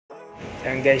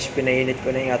Ayan guys, pinainit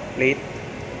ko na yung hot plate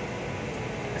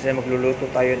kasi magluluto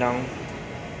tayo ng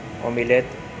omelette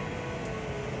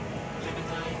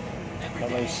na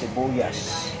may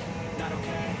sibuyas,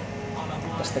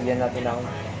 tapos lagyan natin ng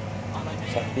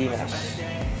sardinas.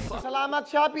 Salamat,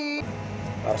 Shopee!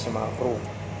 Para sa mga crew.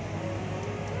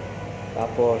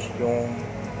 Tapos yung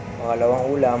pangalawang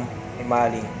ulam ay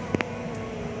maling.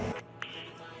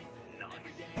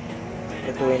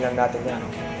 Lutuin lang natin yan.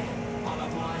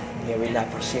 Gawin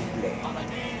natin simple.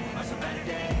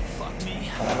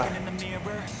 Para na.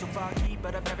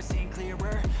 But I've never seen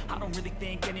clearer. I don't really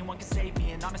think anyone can save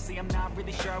me, and honestly I'm not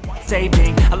really sure I want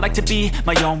saving. I like to be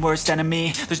my own worst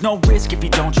enemy. There's no risk if you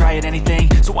don't try at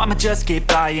anything, so I'ma just keep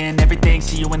buying everything.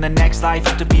 See you in the next life,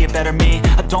 have to be a better me.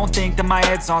 I don't think that my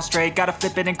head's on straight. Gotta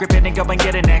flip it and grip it and go and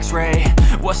get an x-ray.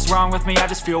 What's wrong with me? I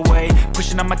just feel weight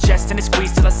pushing on my chest and it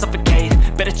squeezes till I suffocate.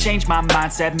 Better change my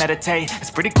mindset, meditate.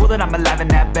 It's pretty cool that I'm alive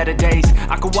and have better days.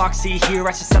 I could walk, see, hear,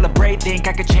 I should celebrate. Think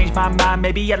I could change my mind,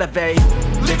 maybe elevate.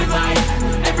 Living life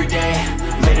every day,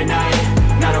 late at night,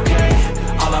 not okay.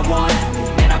 All I want,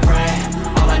 and I pray,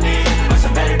 all I need are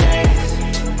some better days.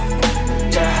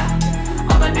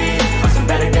 Yeah, all I need are some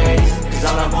better days. Cause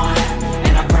all I want,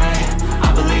 and I pray,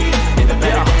 I believe in the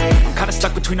better days. I'm kinda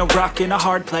stuck between a rock and a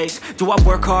hard place. Do I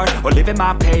work hard, or live at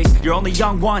my pace? You're only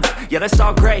young once, yeah that's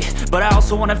all great, but I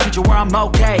also want a future where I'm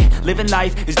okay. Living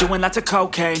life is doing lots of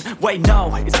cocaine. Wait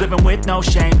no, it's living with no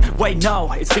shame. Wait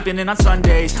no, it's sleeping in on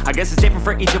Sundays. I guess it's different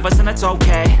for each of us and that's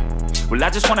okay. Well I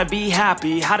just wanna be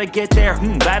happy, how to get there?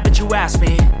 Glad that you asked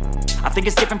me. I think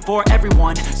it's different for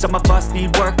everyone. Some of us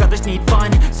need work, others need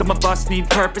fun. Some of us need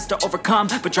purpose to overcome.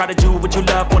 But try to do what you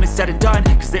love when it's said and done,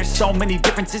 cause there's so many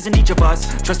differences in each of us.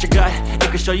 Trust your gut, it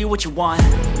can show you what you want.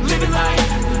 Living life,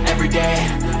 every day,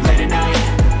 late at night,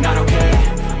 not okay.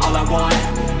 All I want,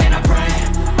 and I pray,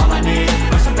 all I need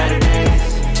are some better days.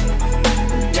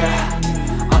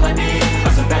 Yeah, all I need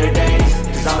are some better days.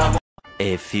 Cause all I want.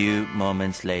 A few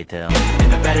moments later. In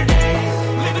the better days,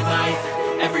 living life,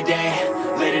 every day,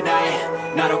 late at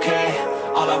night, not okay.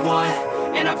 All I want,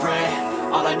 and I pray,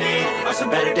 all I need are some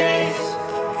better days.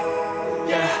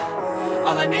 Yeah,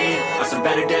 all I need are some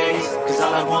better days. Cause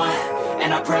all I want,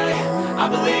 and I pray, I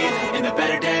believe in the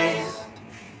better days.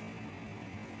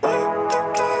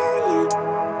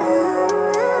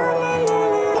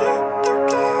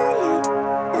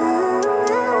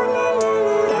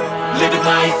 Living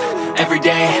life, every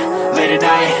day, late at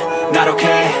night, not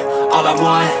okay. All I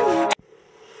want,